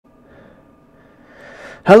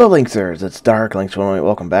Hello Lynxers, it's Dark Lynx.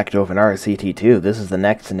 Welcome back to OpenRCT2. This is the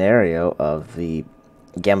next scenario of the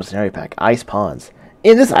Gamma Scenario Pack, Ice Ponds.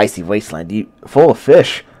 In this icy wasteland, full of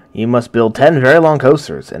fish, you must build 10 very long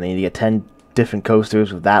coasters, and then you get 10 different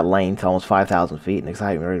coasters with that length, almost 5,000 feet, and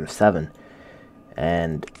excitement rate of 7.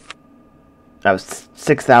 And that was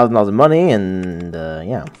 $6,000 of money, and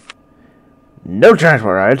yeah. No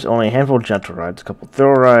transport rides, only a handful of gentle rides, a couple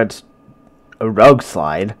thrill rides, a rug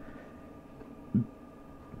slide.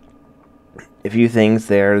 A few things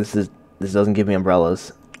there. This doesn't give me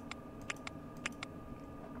umbrellas.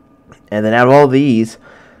 And then out of all these,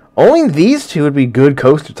 only these two would be good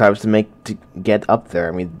coaster types to get up there.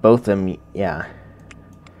 I mean, both of them, yeah.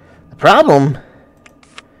 The problem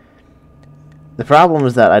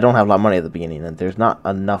is that I don't have a lot of money at the beginning, and there's not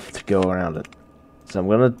enough to go around it. So I'm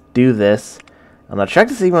gonna do this. I'm gonna check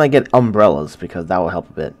to see when I get umbrellas, because that will help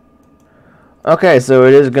a bit. Okay, so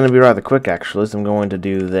it is gonna be rather quick actually. So I'm going to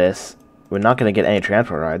do this. We're not going to get any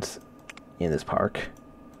transport rides in this park.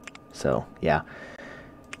 So, yeah.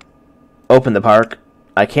 Open the park.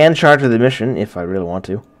 I can charge for the mission if I really want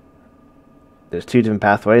to. There's 2 different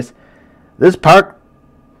pathways. This park,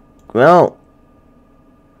 well,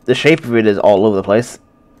 the shape of it is all over the place.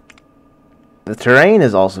 The terrain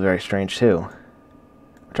is also very strange, too.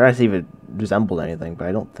 I'm trying to see if it resembles anything, but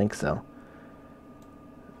I don't think so.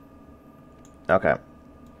 Okay.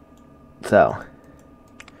 So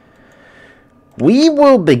we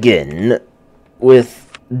will begin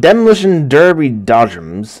with Demolition Derby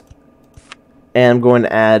Dodgems, and I'm going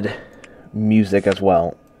to add music as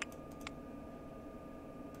well.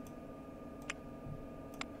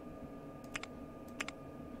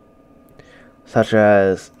 Such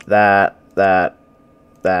as that. Yeah,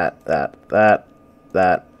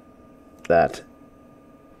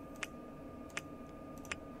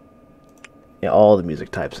 all the music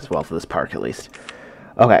types as well for this park at least.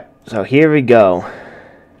 Okay, so here we go.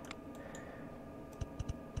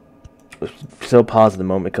 Still pause at the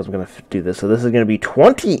moment because I'm going to do this. So this is going to be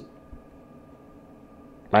 20...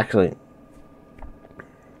 Actually...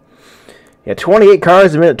 Yeah, 28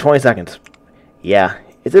 cars a minute, 20 seconds. Yeah,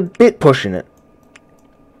 it's a bit pushing it.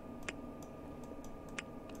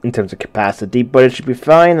 In terms of capacity, but it should be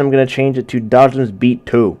fine. I'm going to change it to Dodgems Beat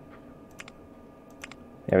 2.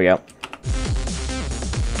 There we go.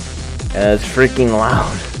 And it's freaking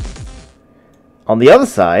loud. On the other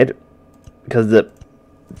side, because the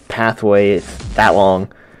pathway is that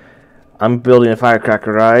long, I'm building a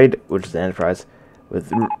firecracker ride, which is the Enterprise,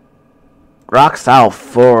 with Rock Style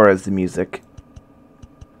 4 as the music.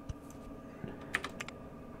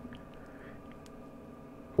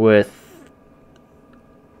 With,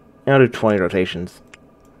 I'll do 20 rotations.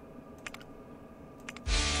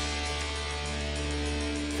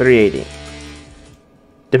 380.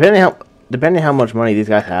 Depending how much money these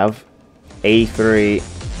guys have, 83,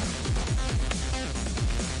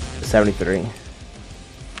 73,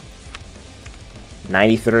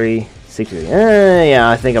 93, 63. Yeah,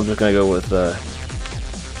 I think I'm just gonna go with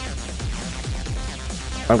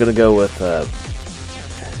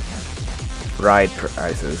ride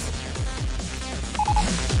prices.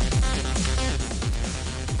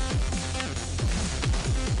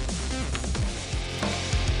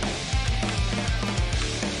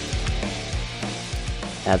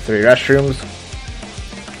 Add 3 restrooms.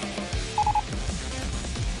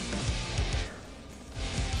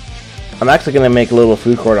 I'm actually going to make a little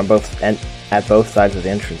food court on at both sides of the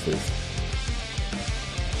entrances.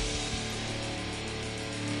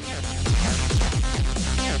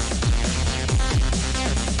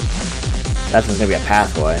 That's just going to be a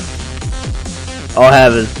pathway. All I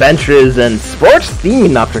have is benches and sports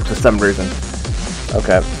theming objects for some reason.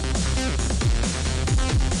 Okay.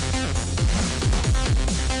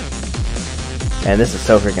 And this is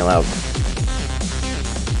so freaking loud.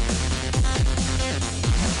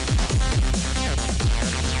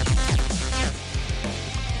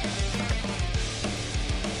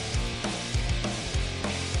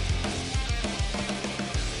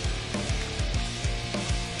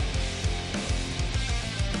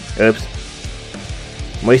 Oops.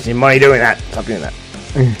 I'm wasting money doing that. Stop doing that.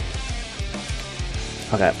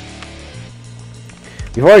 Okay.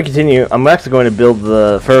 Before I continue, I'm actually going to build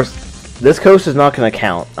the first... This coast is not going to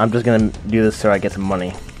count. I'm just going to do this so I get some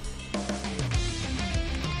money.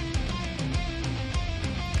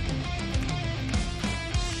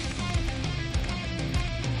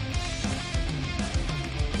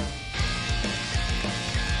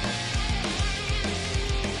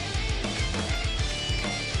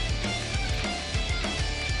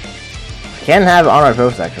 Can have on our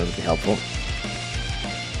post actually would be helpful.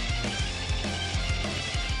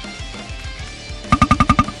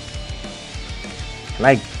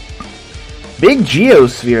 Like, big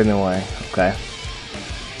geosphere in the way. Okay.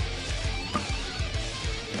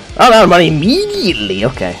 Oh, out of money immediately.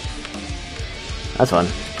 Okay. That's fun.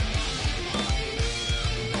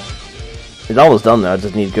 It's almost done though. I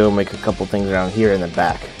just need to go make a couple things around here and then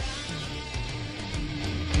back.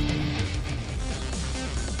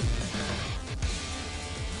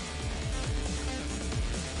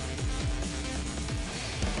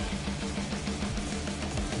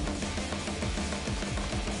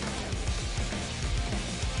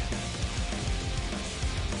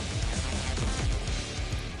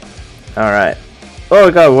 Alright. Oh,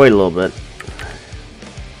 we gotta wait a little bit.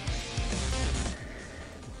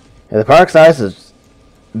 Yeah, the park size is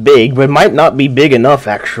big, but it might not be big enough,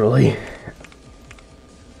 actually.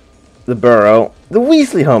 The Burrow. The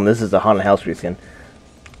Weasley home. This is a haunted house reskin.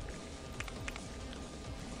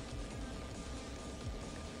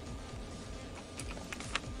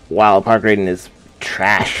 Wow, the park rating is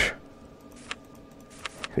trash.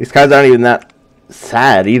 These guys aren't even that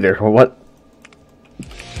sad either. What?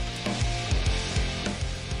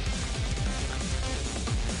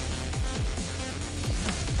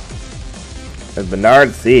 There's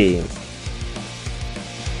Bernard C.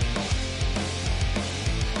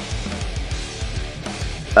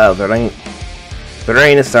 Oh, the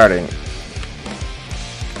rain is starting.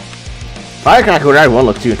 Firecracker Ride won't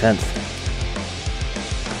look too intense.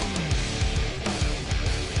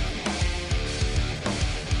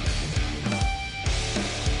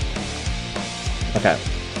 Okay.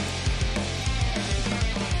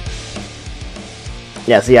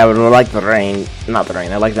 Yeah, see, I would like the rain. Not the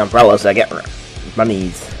rain, I like the umbrella so I get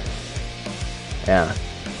monies. Yeah.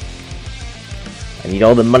 I need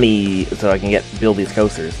all the money so I can build these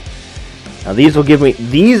coasters. Now these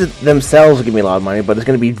themselves will give me a lot of money, but it's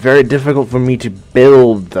going to be very difficult for me to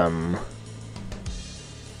build them.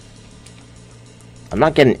 I'm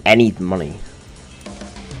not getting any money.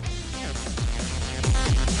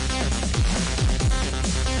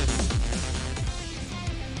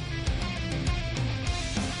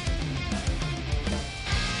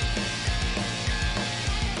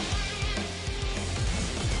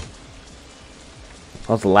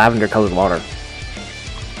 Oh, it's lavender colored water.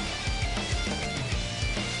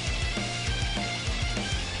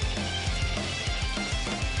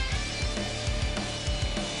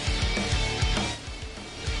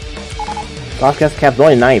 Softcast cap's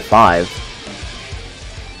only 95,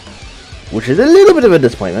 which is a little bit of a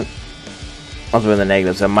disappointment. Also in the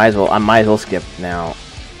negatives, so I might as well skip now.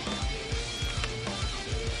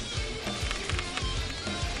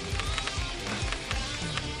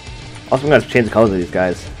 Also, I'm gonna have to change the colors of these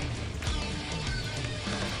guys.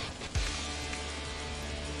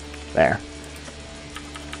 There.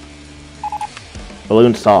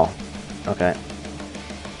 Balloon stall. Okay.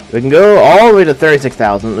 We can go all the way to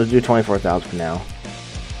 36,000. Let's do 24,000 for now.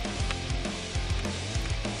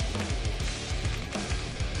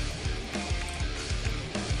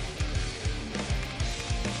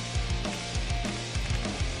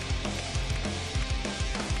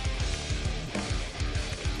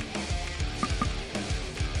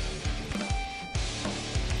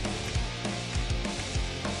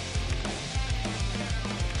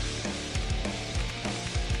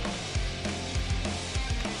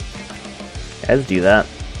 Let's do that.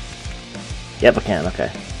 Yep, I can. Okay.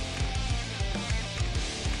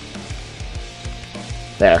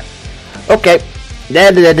 There. Okay.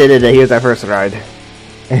 Here's our first ride.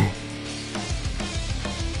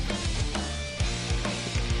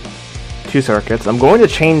 2 circuits. I'm going to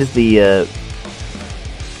change the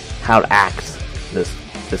how it acts. This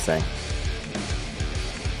thing.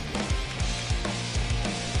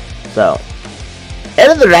 So,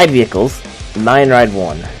 enter the ride vehicles. 9 ride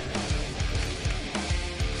 1.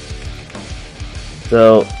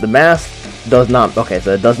 So, the mass does not... Okay,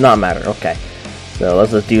 so it does not matter. Okay. So,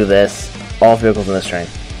 let's just do this. All vehicles in this train.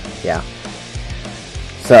 Yeah.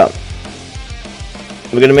 So,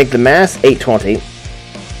 we're going to make the mass 820.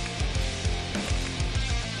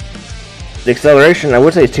 The acceleration, I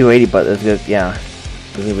would say it's 280, but it's good. Yeah.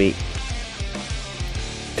 It's going to be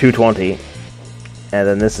 220. And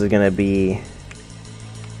then this is going to be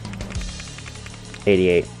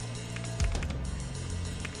 88.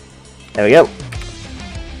 There we go.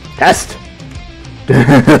 Test!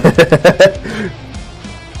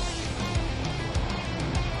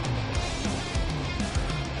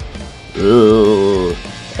 Ooh,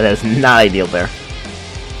 that is not ideal there.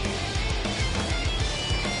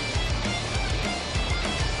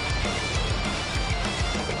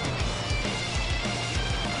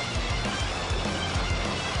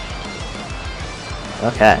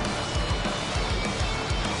 Okay.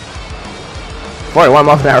 41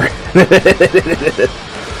 miles an hour.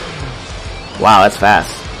 Wow, that's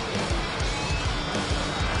fast.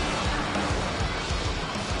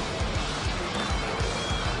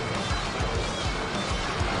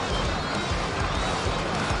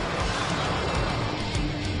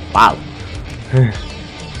 Wow.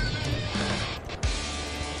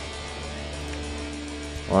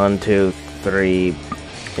 1, 2, 3.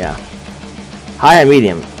 Yeah. High and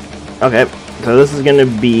medium. Okay. So this is gonna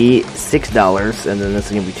be $6, and then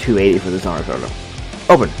this is gonna be $2.80 for this honor photo.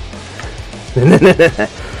 Open.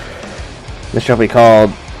 This shall be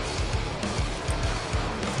called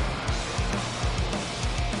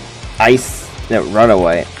Ice. No,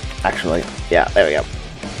 Runaway. Actually, yeah. There we go.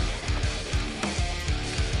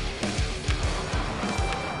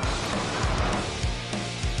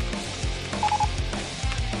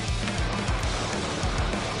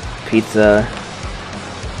 Pizza.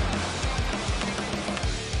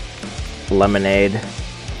 Lemonade,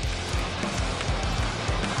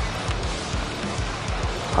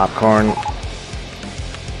 popcorn,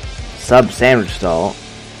 sub sandwich stall,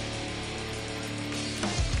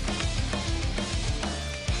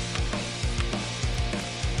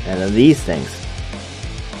 and then these things.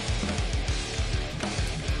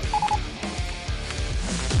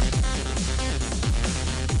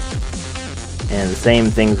 And the same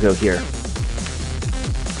things go here.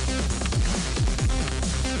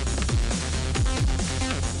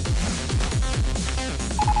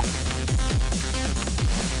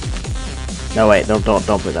 No, wait, don't put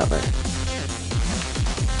that there.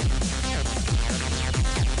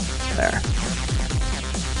 There.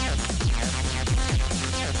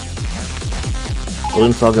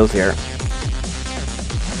 Balloon saw goes here.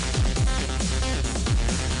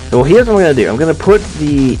 So here's what I'm gonna do. I'm gonna put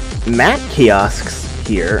the map kiosks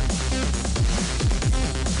here.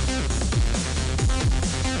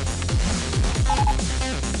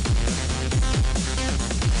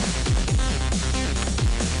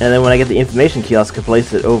 And then when I get the information kiosk, I can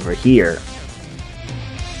place it over here.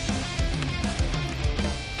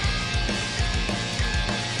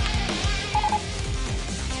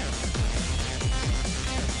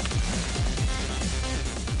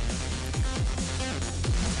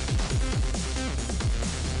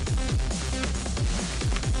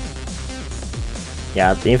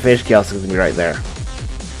 Yeah, the information kiosk is going to be right there.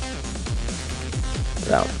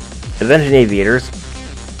 So, Avenging Aviators.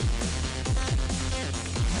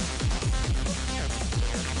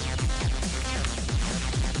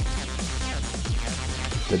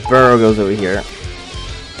 The burrow goes over here.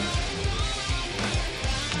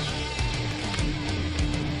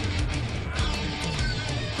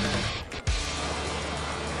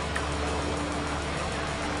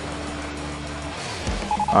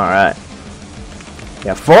 Alright.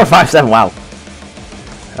 Yeah, 4, 5, 7, wow.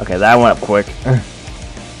 Okay, that went up quick.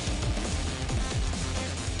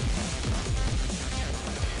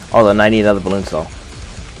 Oh, then I need another balloon cell.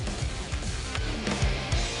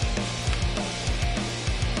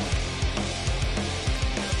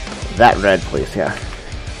 That red, please, yeah.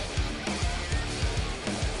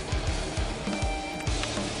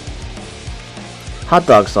 Hot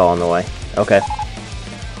dog stall on the way. Okay.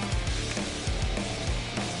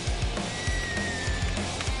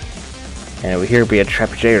 And over here will be a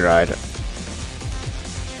trapeze ride.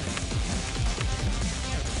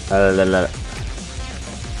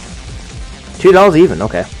 $2 even,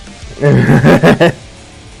 okay.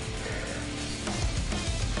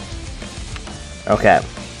 Okay.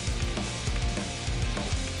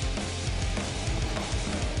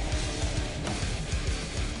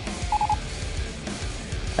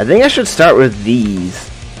 I think I should start with these.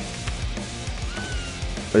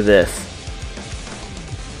 Or this.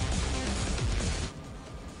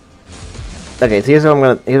 Okay, so here's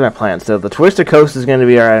my plan. So the Twister Coast is gonna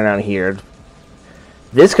be right around here.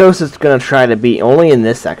 This coast is gonna try to be only in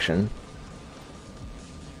this section.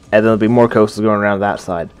 And then there'll be more coasters going around that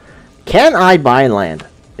side. Can I buy land?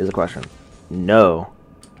 Is the question. No.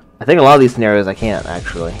 I think a lot of these scenarios I can't,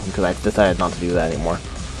 actually, because I decided not to do that anymore.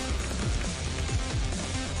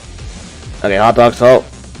 Okay, hot dog salt.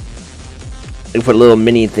 We put a little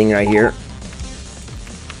mini thing right here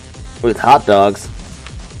with hot dogs.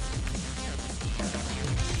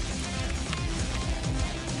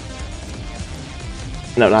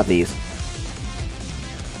 No, not these.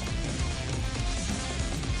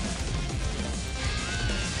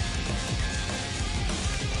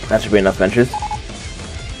 That should be enough benches.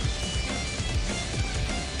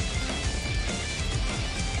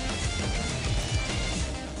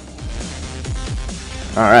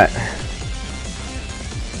 Alright.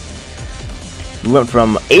 We went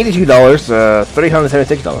from $82 to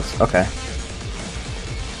 $376. Okay.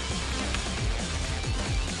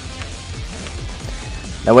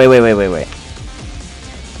 No, wait.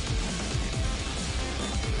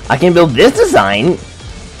 I can build this design.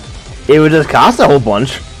 It would just cost a whole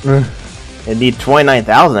bunch. It'd need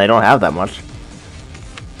 29,000. I don't have that much.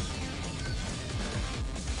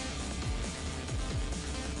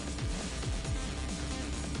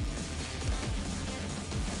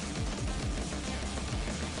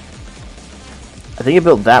 I think I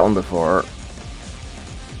built that one before.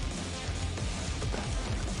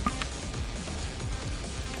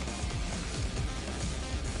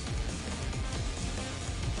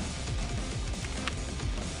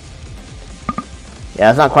 Yeah,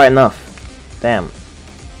 that's not quite enough. Damn.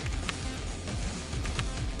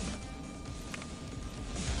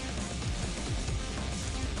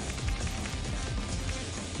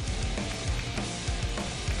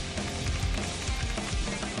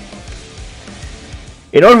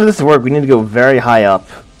 In order for this to work, we need to go very high up.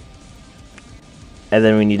 And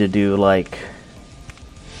then we need to do, like,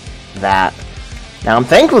 that. Now, I'm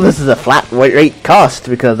thankful this is a flat rate cost,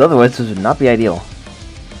 because otherwise this would not be ideal.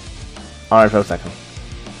 Alright, for a second.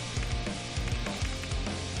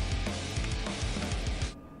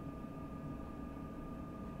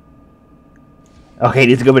 Okay, it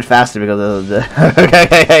needs to go a bit faster because of the...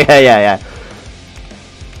 okay, yeah.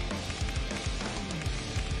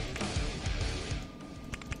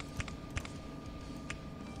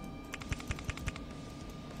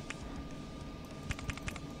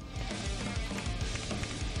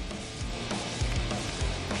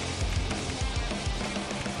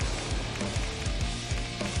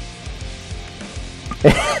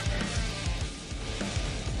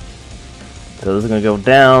 So this is gonna go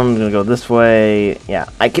down, gonna go this way. Yeah,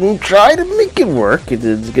 I can try to make it work.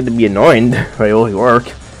 It's gonna be annoying, but it will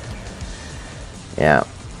work. Yeah.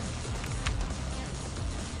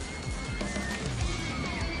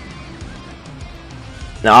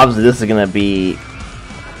 Now, obviously, this is gonna be.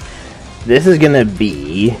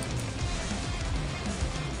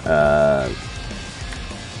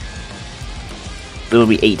 It'll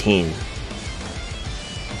be 18.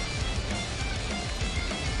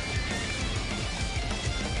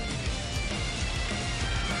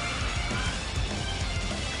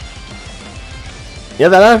 Yeah,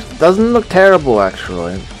 that doesn't look terrible,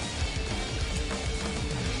 actually.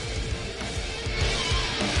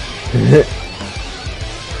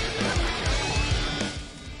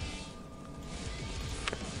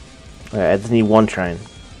 Alright, I just need one train.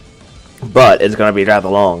 But it's gonna be rather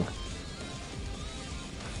long.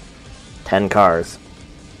 10 cars.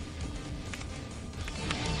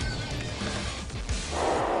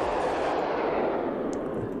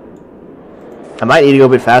 I might need to go a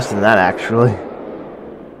bit faster than that, actually.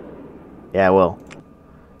 Yeah, I will.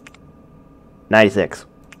 96.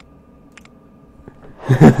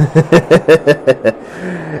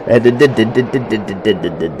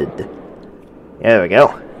 There we go.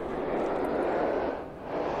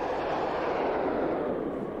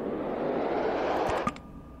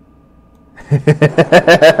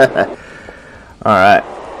 Alright.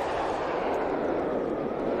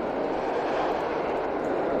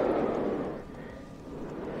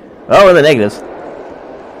 Oh, we're in the negatives.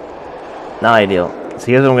 Not ideal. So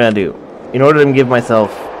here's what I'm gonna do. In order to give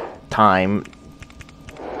myself time.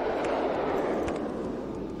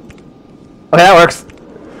 Okay, that works.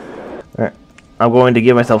 Alright. I'm going to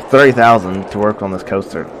give myself 30,000 to work on this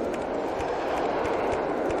coaster.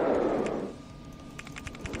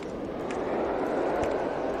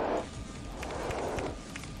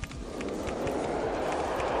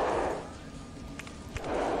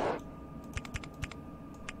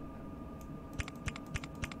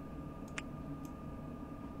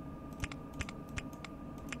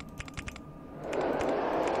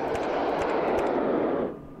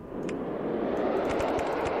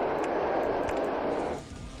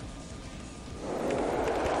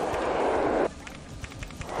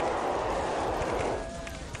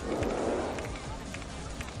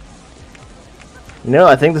 You know,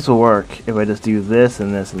 I think this will work if I just do this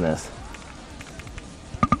and this and this.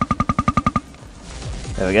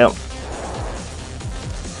 There we go.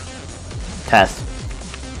 Test.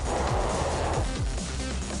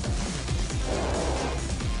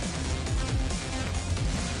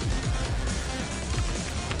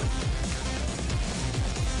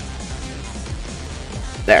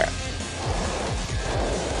 There.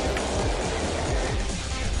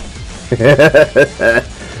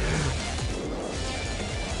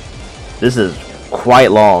 This is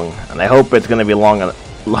quite long, and I hope it's going to be long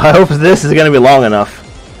enough. I hope this is going to be long enough.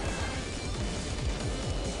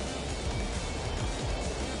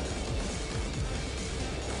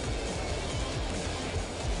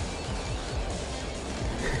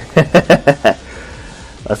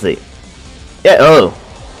 Let's see. Yeah, oh.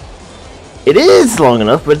 It is long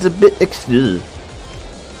enough, but it's a bit extreme.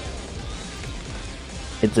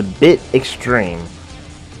 It's a bit extreme.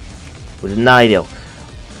 Which is not ideal.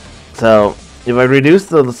 So, if I reduce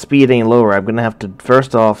the speed any lower, I'm going to have to,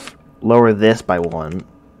 first off, lower this by 1.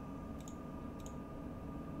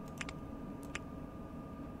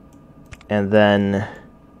 And then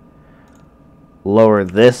lower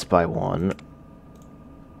this by 1.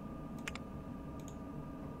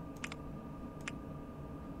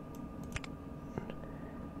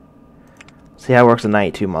 See how it works at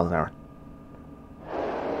 92 miles an hour.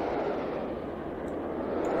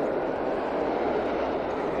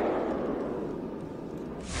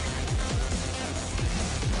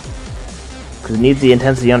 Because it needs the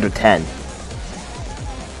intensity under 10.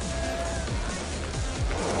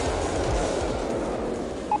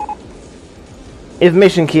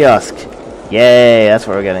 Information kiosk. Yay, that's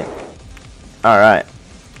what we're getting. Alright.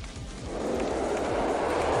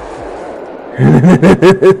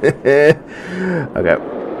 Okay.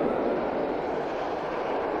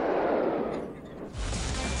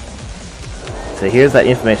 So here's that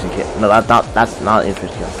information kiosk. No, that's not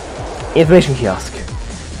information kiosk. Information kiosk.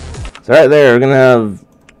 So right there, we're gonna have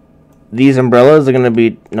these umbrellas are gonna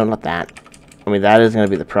be no, not that. I mean, that is gonna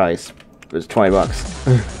be the price. It's $20.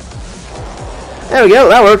 There we go.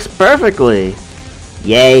 That works perfectly.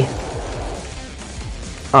 Yay.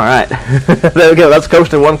 Alright. There we go. That's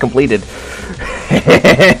coaster 1 completed.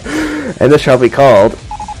 And this shall be called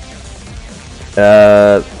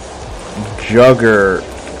Juggernaut,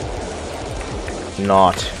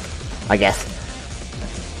 I guess.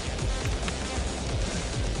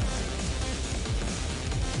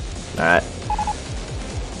 Alright.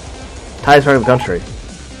 Highest part of the country.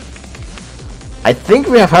 I think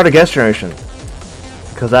we have harder guest generation.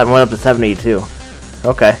 Because that went up to 72.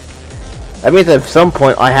 Okay. That means at some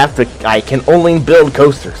point I can only build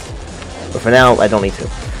coasters. But for now, I don't need to.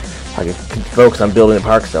 I can focus on building the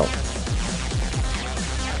park still.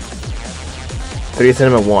 3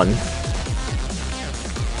 Cinema 1.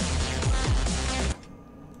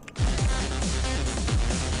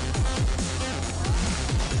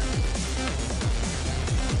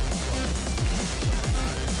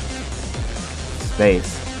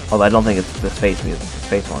 Space. Although I don't think it's the space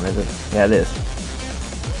one, is it? Yeah, it is.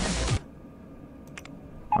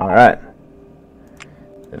 Alright.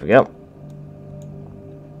 There we go.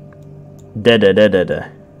 Da.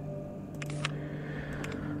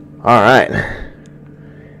 Alright.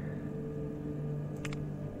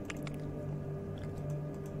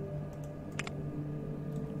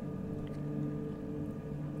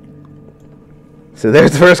 So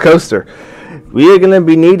there's the first coaster. We are gonna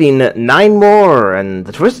be needing 9 more, and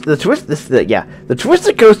the twisted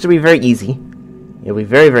coaster will be very easy. It'll be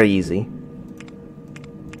very, very easy.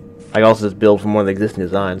 I can also just build from one of the existing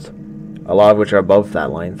designs, a lot of which are above that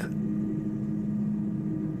length.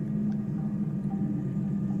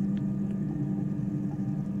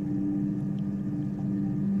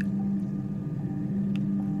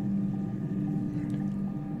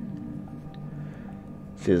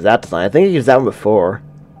 See, there's that design. I think I used that one before.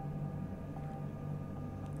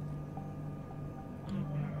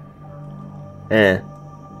 Eh.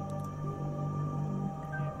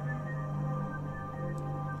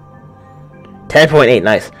 10.8,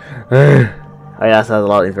 nice. I asked that a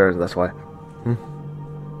lot of inverters, that's why.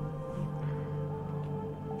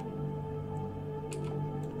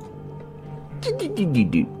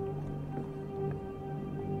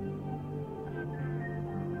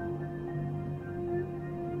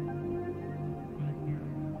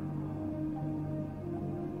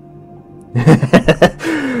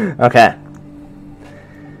 Okay.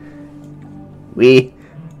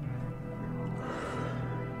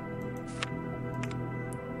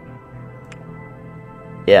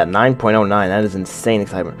 Yeah, 9.09, that is insane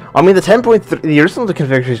excitement. I mean, the 10.3, the original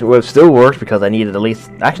configuration would have still worked because I needed at least,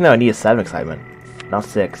 actually no, I needed 7 excitement, not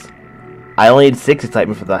 6. I only need 6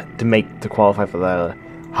 excitement for that, to qualify for the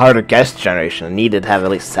harder guest generation. I needed to have at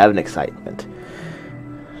least 7 excitement.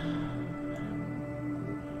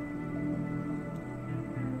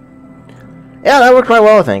 Yeah, that worked quite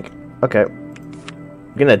well, I think. Okay.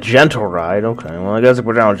 Getting a gentle ride, okay. Well, I guess I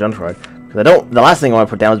put down a gentle ride. Because the last thing I want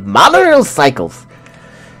to put down is motorcycles.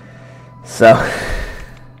 So,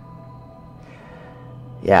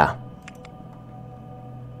 yeah.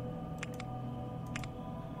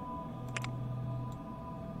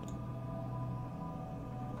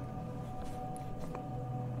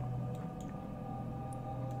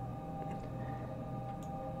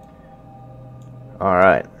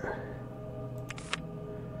 Alright.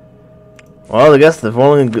 Well, I guess the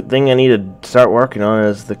only good thing I need to start working on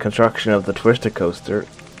is the construction of the Twister Coaster.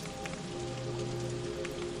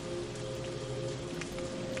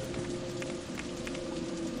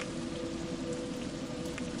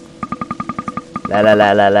 La la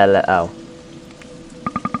la la la la. Oh.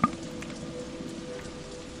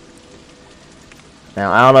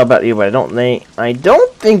 Now I don't know about you, but I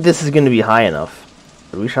don't think this is going to be high enough.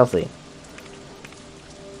 But we shall see.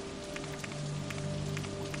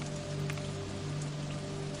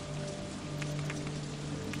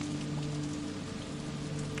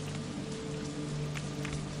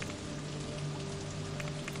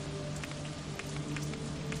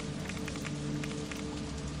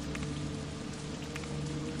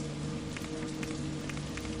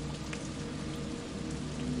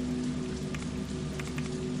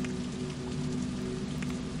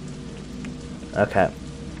 Okay.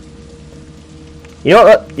 You know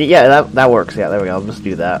what? Yeah, that works. Yeah, there we go. I'll just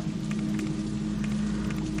do that.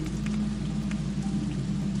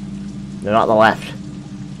 No, not the left.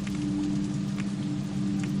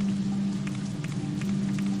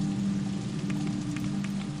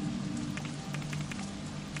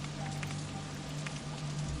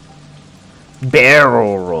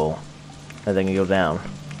 Barrel roll. And then you go down.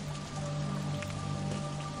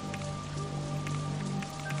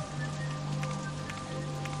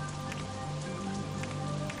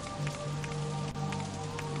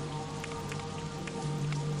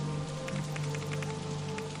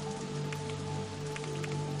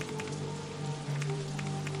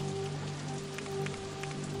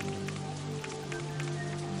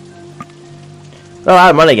 Oh, I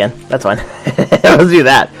have money again. That's fine. Let's do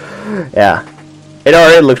that. Yeah. It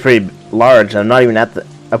already looks pretty large. I'm not even at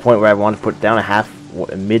a point where I want to put down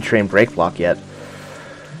a mid-train brake block yet.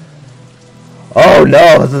 Oh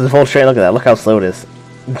no! This is a full train. Look at that. Look how slow it is.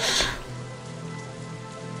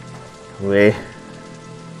 Wait.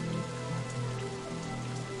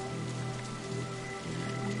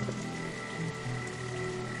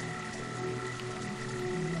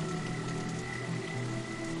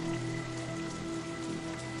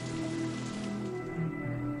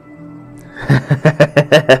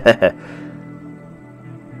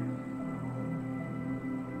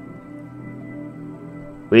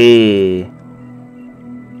 Wee.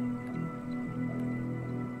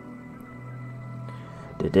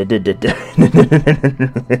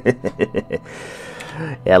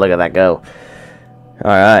 Yeah, look at that go.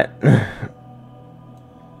 Alright.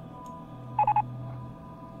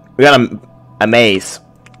 We got a maze.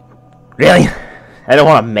 Really? I don't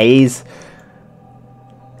want a maze.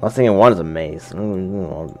 Last thing I want is a maze. I don't know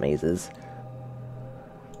what a maze is.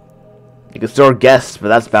 You can store guests, but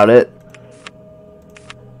that's about it.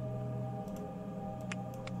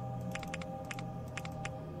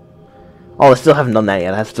 Oh, I still haven't done that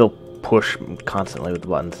yet. I have to still push constantly with the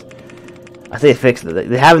buttons. I say fixed it.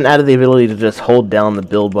 They haven't added the ability to just hold down the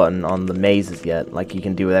build button on the mazes yet, like you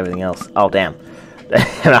can do with everything else. Oh, damn.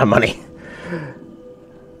 I'm out of money.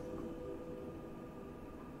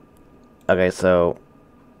 Okay, so...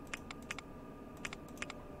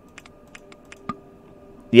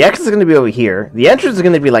 the exit is going to be over here. The entrance is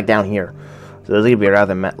going to be, like, down here. So this is going to be a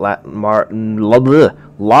rather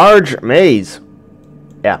large maze.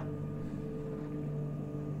 Yeah.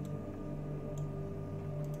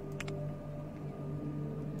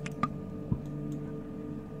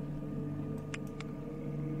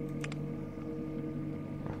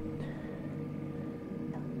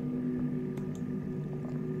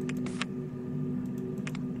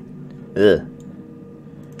 Ugh.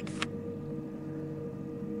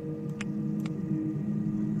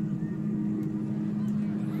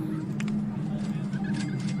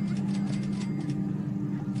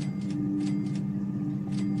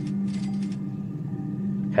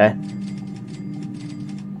 Okay.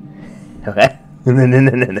 Okay.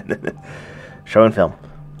 Show and film.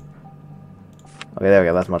 Okay, there we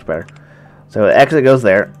go. That's much better. So the exit goes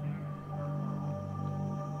there.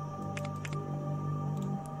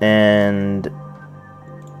 And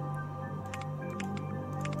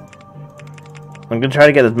I'm going to try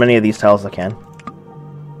to get as many of these tiles as I can.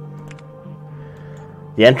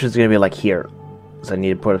 The entrance is going to be like here. So I need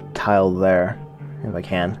to put a tile there if I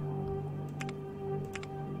can.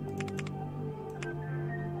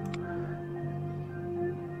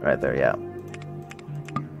 Right there, yeah.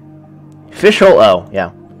 Fish hole, oh, yeah.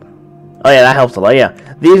 Oh yeah, that helps a lot, yeah.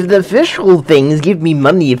 The fish hole things give me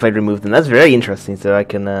money if I remove them. That's very interesting, so I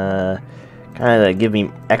can, kind of give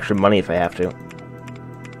me extra money if I have to.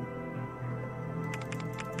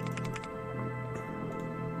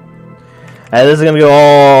 And this is gonna go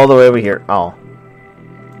all the way over here. Oh.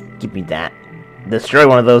 Give me that. destroy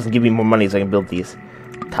one of those and give me more money so I can build these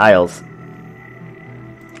tiles.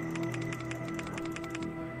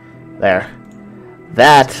 There.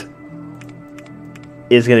 That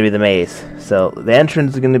is going to be the maze. So the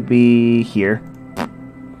entrance is going to be here.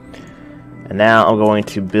 And now I'm going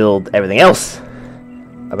to build everything else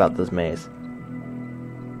about this maze.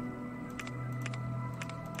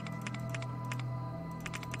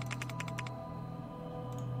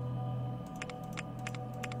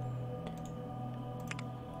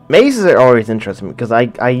 Mazes are always interesting because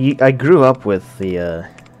I grew up with the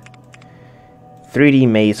 3D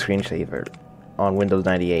maze screensaver on Windows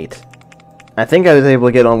 98. I think I was able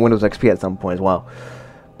to get it on Windows XP at some point as well.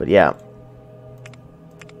 But yeah.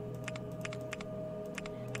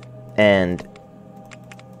 And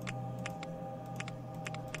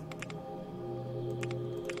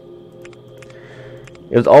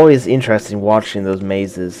it was always interesting watching those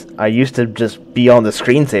mazes. I used to just be on the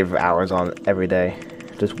screensaver hours on every day,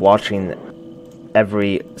 just watching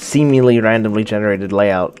every seemingly randomly generated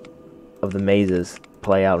layout of the mazes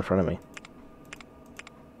play out in front of me.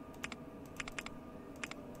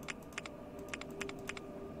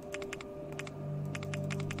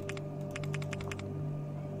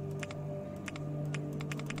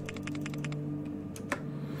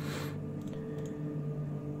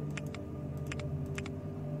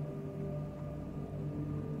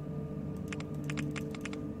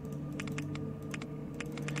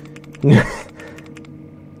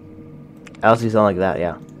 Else you sound like that,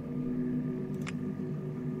 yeah.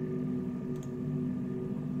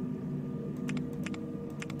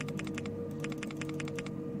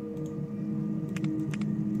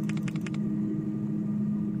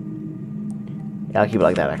 Yeah, I'll keep it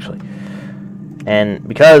like that, actually. And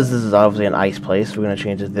because this is obviously an ice place, we're going to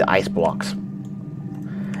change it to the ice blocks.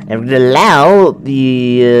 And we're going to allow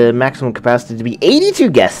the maximum capacity to be 82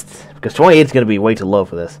 guests. Because 28 is going to be way too low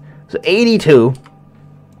for this. So 82.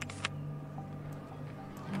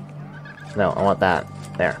 No, I want that.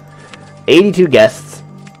 There. 82 guests.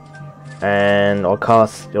 And it will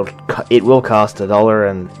cost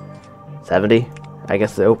 $1.70. I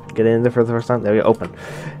guess to get in there for the first time. There we go, open.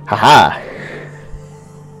 Haha!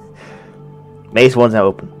 Maze 1's now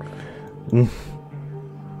open.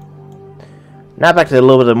 Now back to a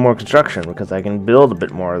little bit more construction, because I can build a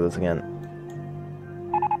bit more of this again.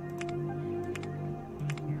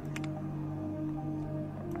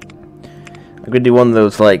 I'm gonna do one of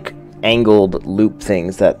those, like, angled loop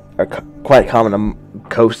things that are quite common on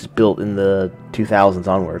coasts built in the 2000s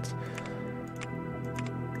onwards.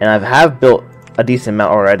 And I have built a decent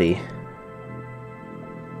amount already.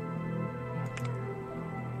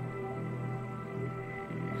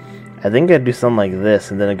 I think I'd do something like this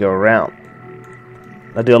and then I'd go around.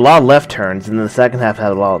 I'd do a lot of left turns and then the second half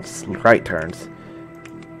had a lot of right turns.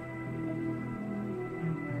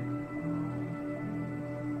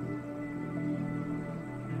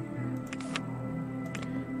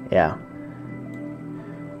 Yeah.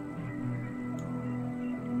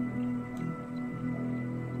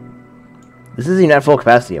 This isn't even at full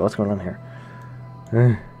capacity yet. What's going on here?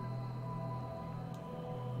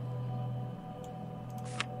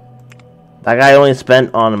 That guy only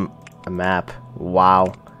spent on a map.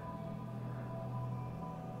 Wow.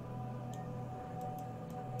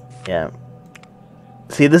 Yeah.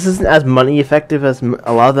 See, this isn't as money effective as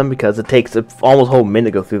a lot of them because it takes almost a whole minute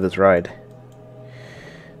to go through this ride.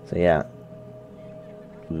 So yeah.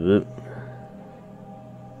 Oop.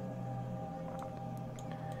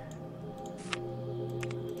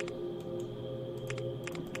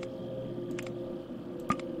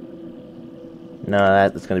 No,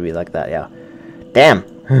 that's gonna be like that, yeah. Damn!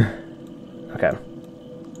 Okay.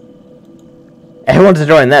 Everyone's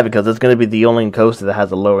enjoying that because it's gonna be the only coaster that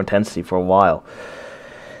has a lower intensity for a while.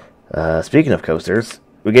 Speaking of coasters,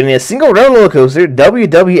 we're getting a single rail roller coaster,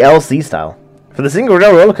 WWLC style. For the single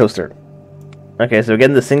rail roller coaster. Okay, so we're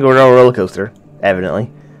getting the single rail roller coaster, evidently.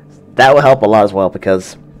 That will help a lot as well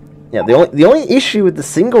because, yeah, the only issue with the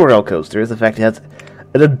single rail coaster is the fact it has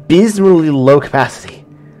an abysmally low capacity.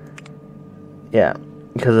 Yeah,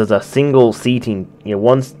 because it's a single seating,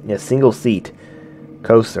 single seat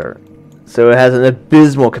coaster, so it has an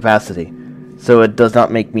abysmal capacity. So it does not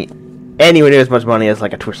make me anywhere near as much money as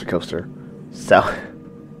like a Twister coaster. So,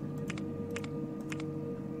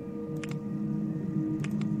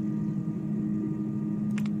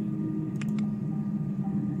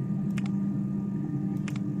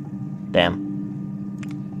 damn.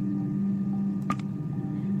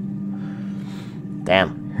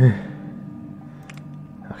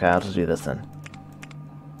 Okay, I'll just do this then.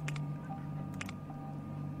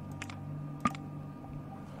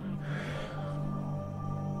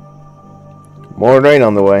 More rain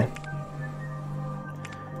on the way.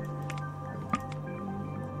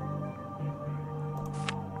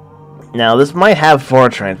 Now, this might have 4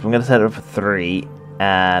 trains, but I'm going to set it up for 3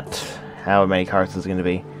 at... How many cars is it going to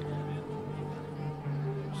be?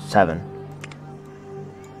 7.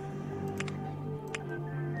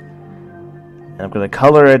 And I'm going to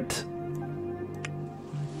color it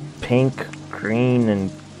pink, green,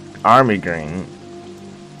 and army green.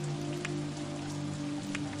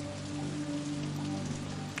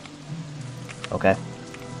 Okay.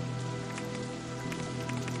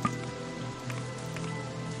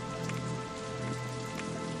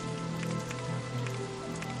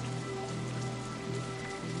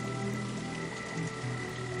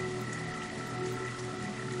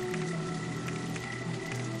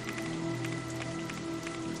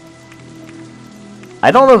 I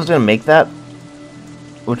don't know if it's going to make that,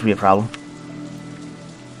 which would be a problem.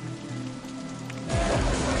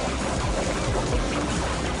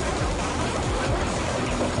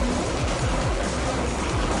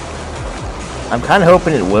 I'm kind of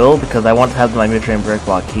hoping it will, because I want to have my mid-train brake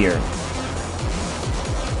block here.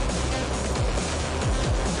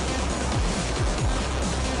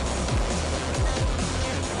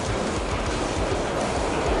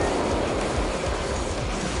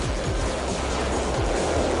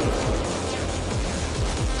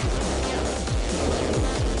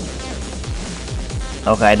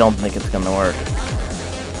 Okay, I don't think it's gonna work.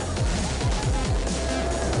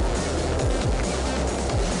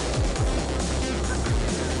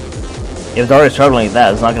 If it's already struggling like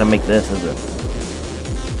that, it's not gonna make this, is it?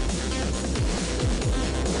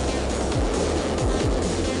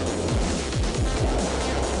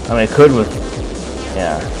 I mean, it could with...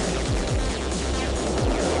 yeah.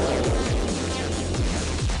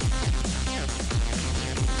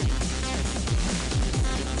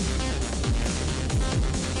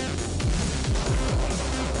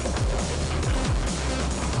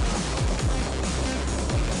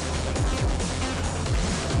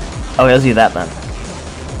 Okay, let's do that then.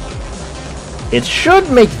 It should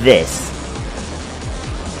make this.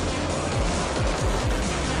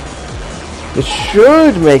 It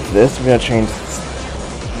should make this. I'm gonna change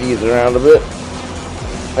these around a bit.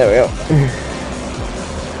 There we go.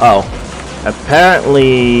 Oh.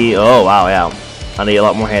 Apparently... oh, wow, yeah. I need a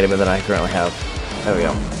lot more handyman than I currently have. There we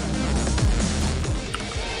go.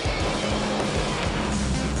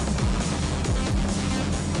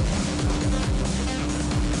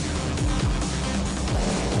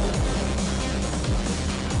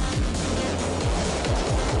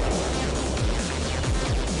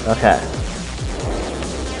 Okay.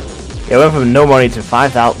 Yeah, it went from no money to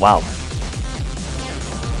 5,000. Wow.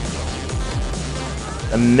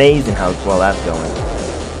 Amazing how well that's going.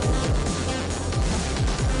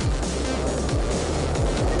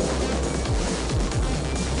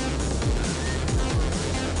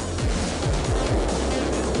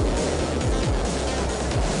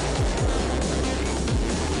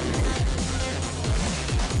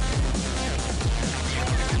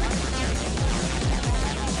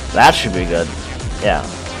 That should be good. Yeah.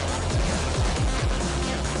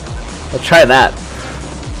 Let's try that.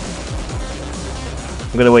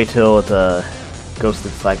 I'm gonna wait till it goes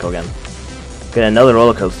through the cycle again. Get another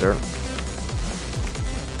roller coaster.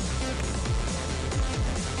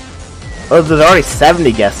 Oh, there's already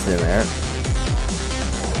 70 guests in there.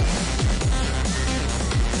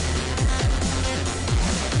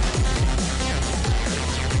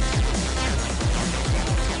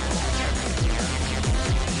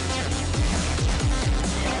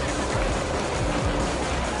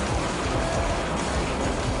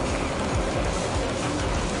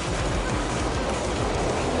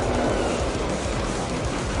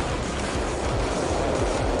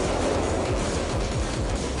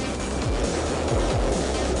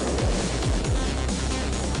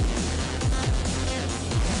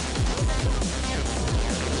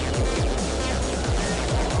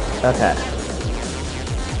 Okay.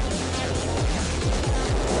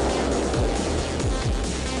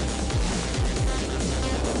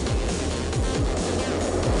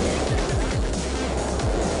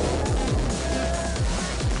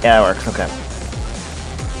 Yeah, it works. Okay.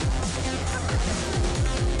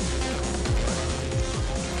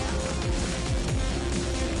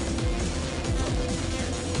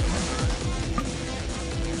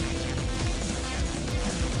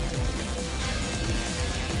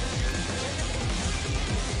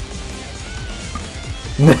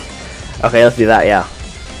 Okay, let's do that, yeah.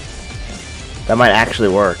 That might actually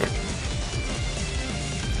work.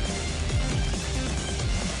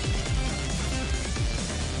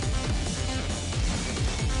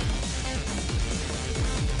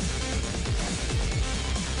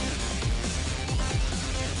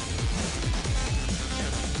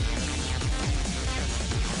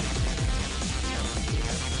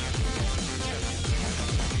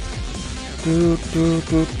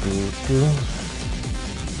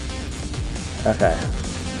 Okay.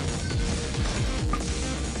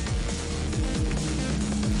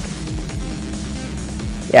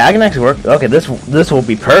 Yeah, I can actually work. Okay, this will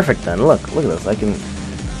be perfect then. Look at this. I can.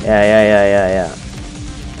 Yeah.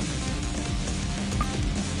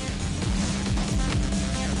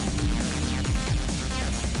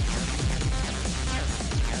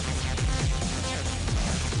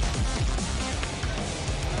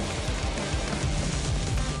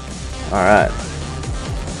 All right.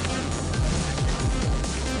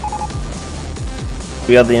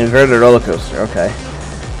 We got the inverted roller coaster. Okay.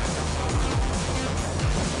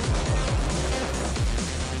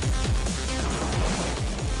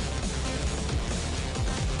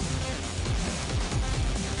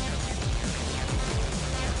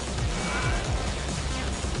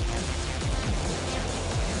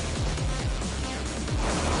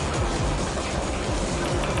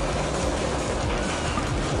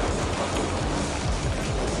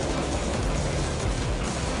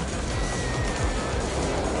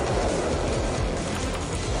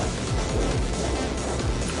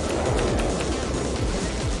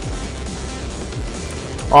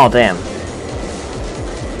 Oh, damn.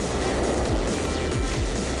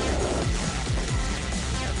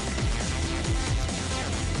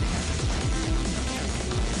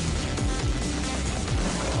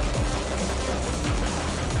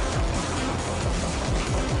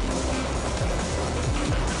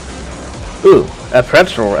 Ooh, a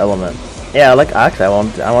pretzel element. Yeah, actually, I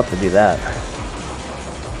want to do that.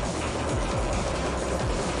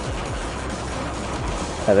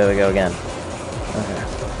 Oh, there we go again. Okay.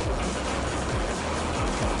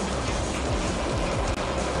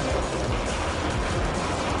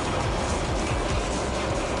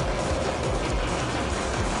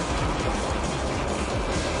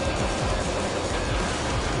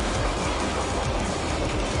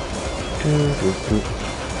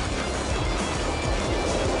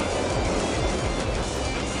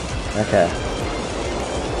 Okay.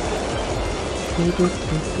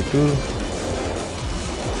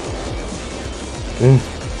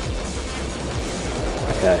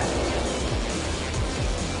 Okay.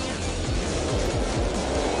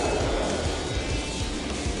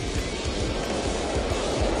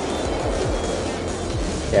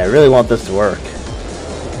 Yeah, I really want this to work.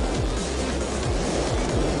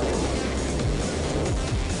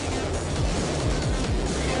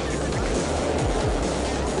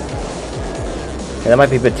 Yeah, that might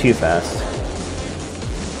be a bit too fast.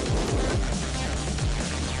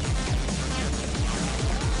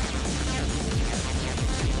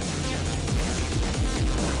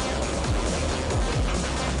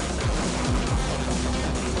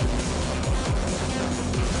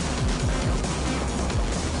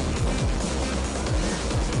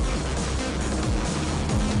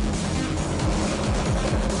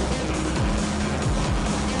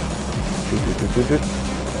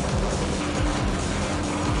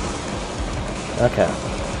 Okay.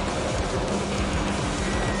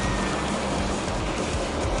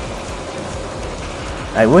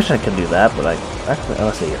 I wish I could do that, but actually,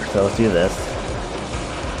 let's see here. So let's do this.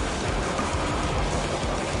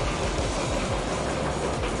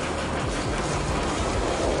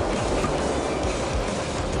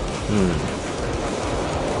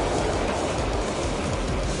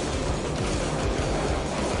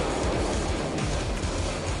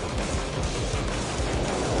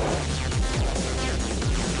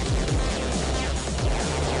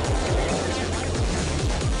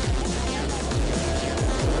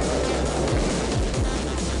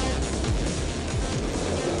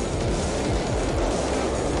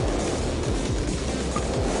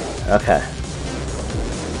 Okay.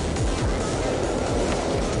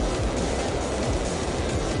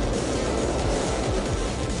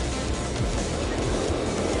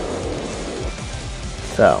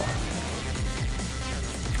 So.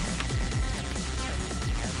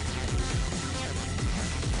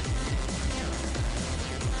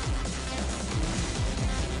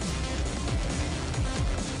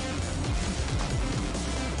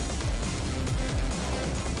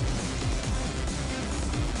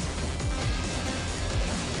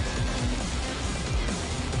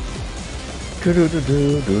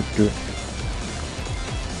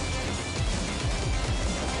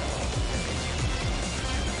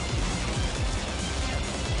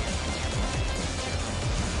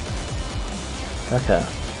 Okay.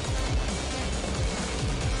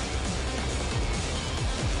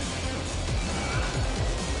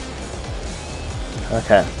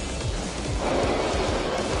 Okay.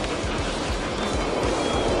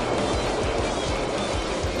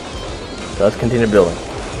 So let's continue building.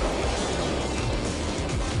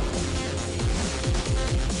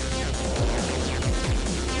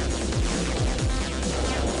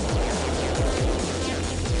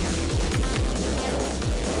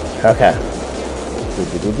 Okay.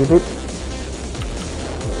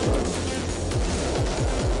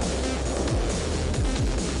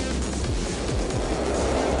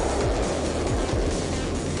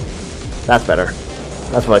 That's better.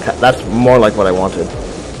 That's more like what I wanted.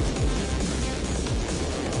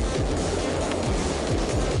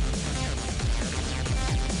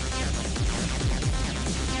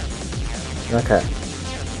 Okay.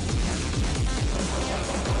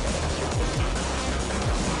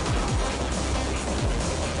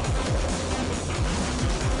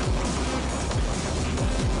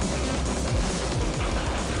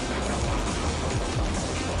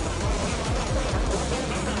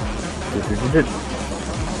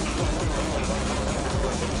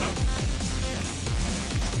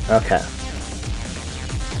 Okay.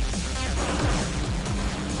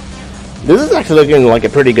 This is actually looking like a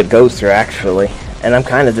pretty good coaster, actually, and I'm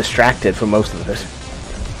kind of distracted for most of it,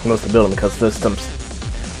 most of the building, because there's some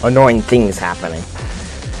annoying things happening.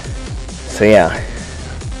 So yeah.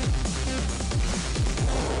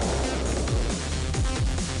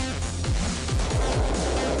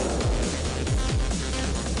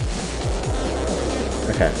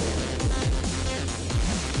 Okay.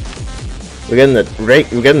 We're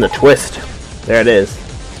getting the twist. There it is.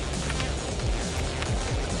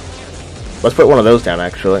 Let's put one of those down,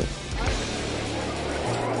 actually.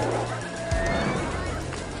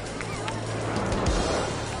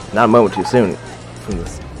 Not a moment too soon, from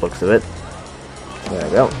the looks of it. There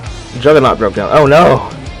we go. Juggernaut broke down. Oh no!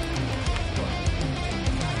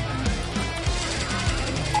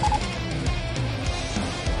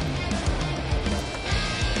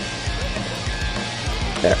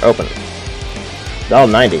 There, open.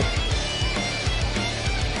 $1.90.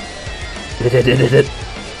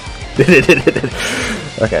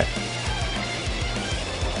 Okay.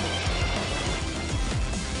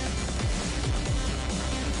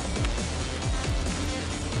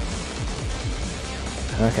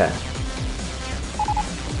 Okay.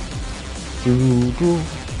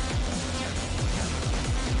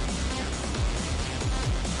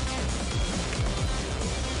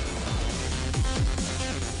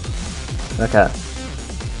 Okay.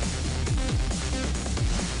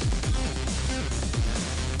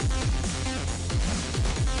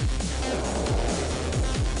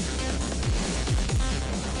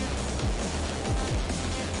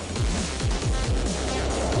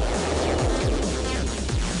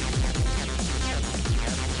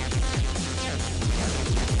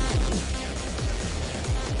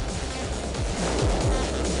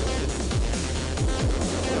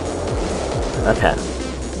 Okay.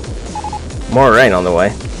 More rain on the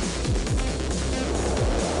way.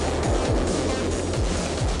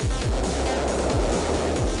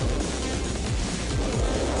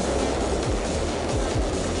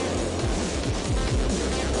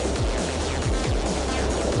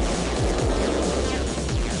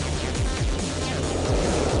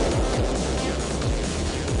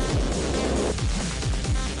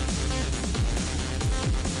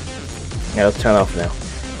 Yeah, let's turn off now.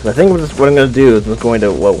 I think what I'm going to do is I'm going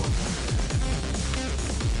to... Whoa.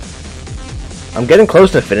 I'm getting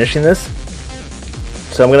close to finishing this.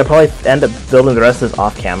 So I'm going to probably end up building the rest of this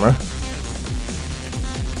off camera.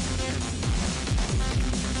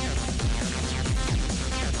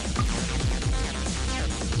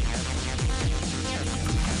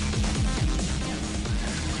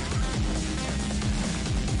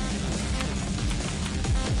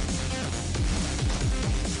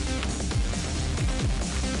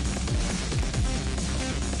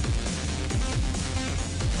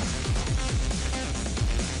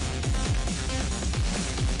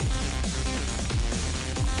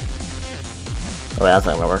 Oh, that's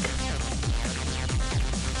not gonna work.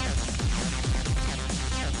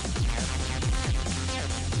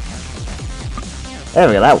 There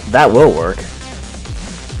we go, that will work.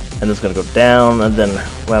 And it's gonna go down, and then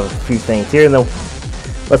we'll have a few things here, and then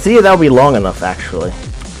let's see if that'll be long enough, actually.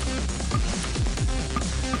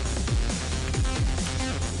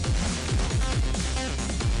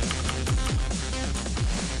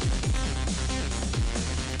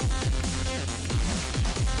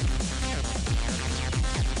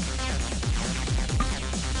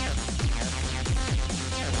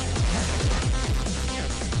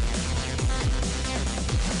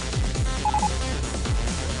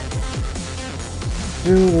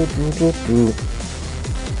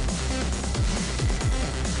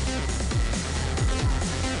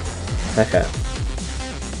 Okay.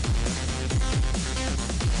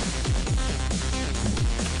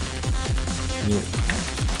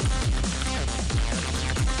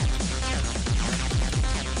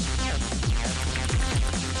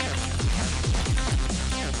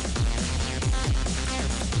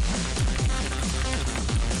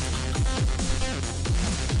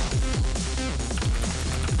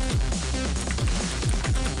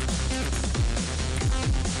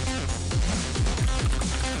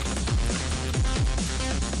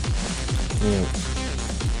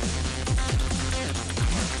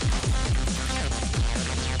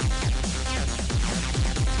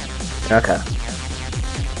 Okay.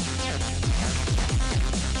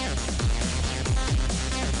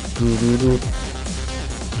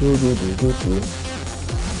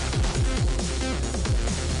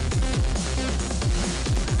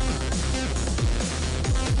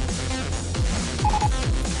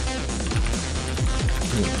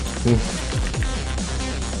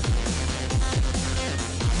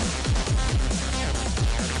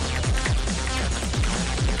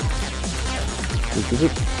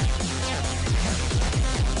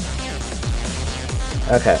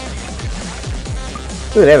 Okay.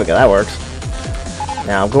 Ooh, there we go, that works.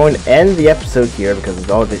 Now I'm going to end the episode here because it's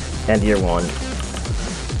all the end year one.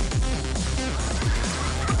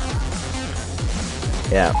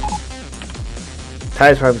 Yeah.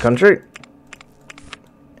 Ties part of the country.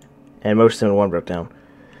 And most of one broke down.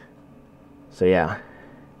 So yeah.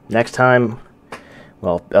 Next time,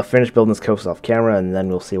 well, I'll finish building this coast off camera and then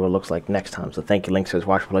we'll see what it looks like next time. So thank you, Lynx, for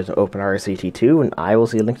watching OpenRCT2, and I will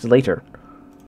see you Lynx later.